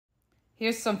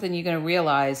Here's something you're going to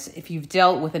realize if you've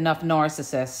dealt with enough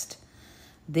narcissists.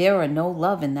 There are no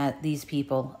love in these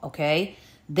people, okay?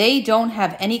 They don't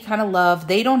have any kind of love.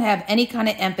 They don't have any kind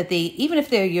of empathy, even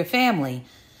if they're your family.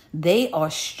 They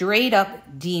are straight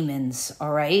up demons,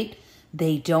 all right?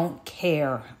 They don't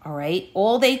care, all right?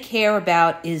 All they care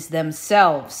about is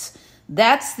themselves.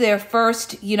 That's their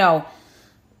first,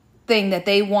 thing that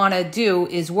they want to do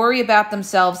is worry about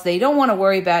themselves. They don't want to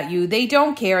worry about you. They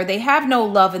don't care. They have no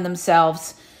love in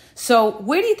themselves. So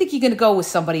where do you think you're going to go with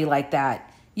somebody like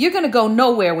that? You're going to go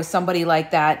nowhere with somebody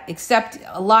like that, except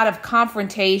a lot of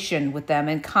confrontation with them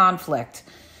and conflict.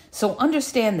 So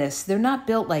understand this. They're not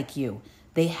built like you.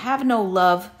 They have no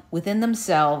love within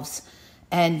themselves.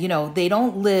 And, they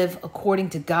don't live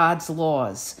according to God's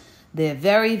laws. They're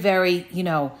very, very,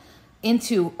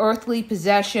 into earthly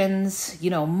possessions,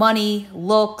 money,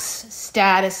 looks,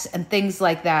 status, and things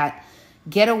like that.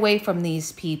 Get away from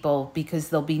these people because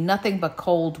they'll be nothing but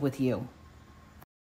cold with you.